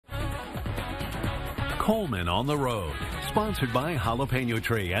Coleman on the Road. Sponsored by Jalapeno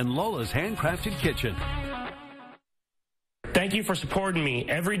Tree and Lola's Handcrafted Kitchen. Thank you for supporting me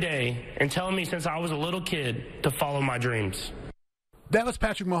every day and telling me since I was a little kid to follow my dreams. That was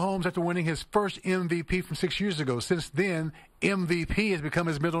Patrick Mahomes after winning his first MVP from 6 years ago. Since then, MVP has become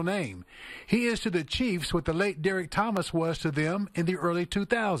his middle name. He is to the Chiefs what the late Derrick Thomas was to them in the early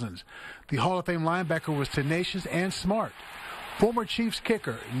 2000s. The Hall of Fame linebacker was tenacious and smart. Former Chiefs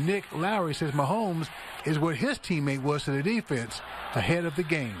kicker Nick Lowery says Mahomes is what his teammate was to the defense ahead of the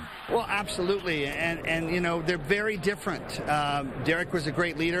game. Well, absolutely, and you know, they're very different. Derrick was a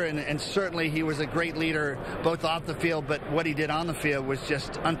great leader, and certainly he was a great leader both off the field, but what he did on the field was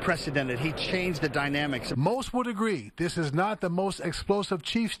just unprecedented. He changed the dynamics. Most would agree this is not the most explosive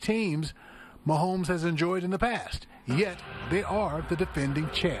Chiefs teams Mahomes has enjoyed in the past. Yet, they are the defending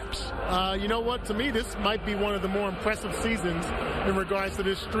champs. You know what? To me, this might be one of the more impressive seasons in regards to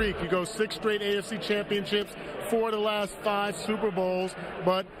this streak. You go 6 straight AFC championships, 4 of the last 5 Super Bowls.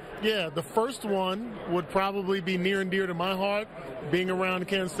 But, yeah, the first one would probably be near and dear to my heart, being around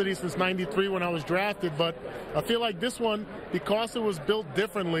Kansas City since '93 when I was drafted. But I feel like this one, because it was built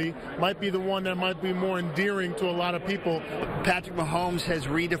differently, might be the one that might be more endearing to a lot of people. Patrick Mahomes has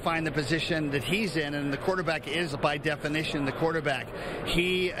redefined the position that he's in, and the quarterback is, by definition, the quarterback.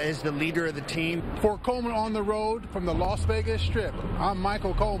 He is the leader of the team. For Coleman on the Road from the Las Vegas Strip, I'm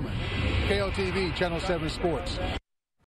Michael Coleman, KOTV Channel 7 Sports.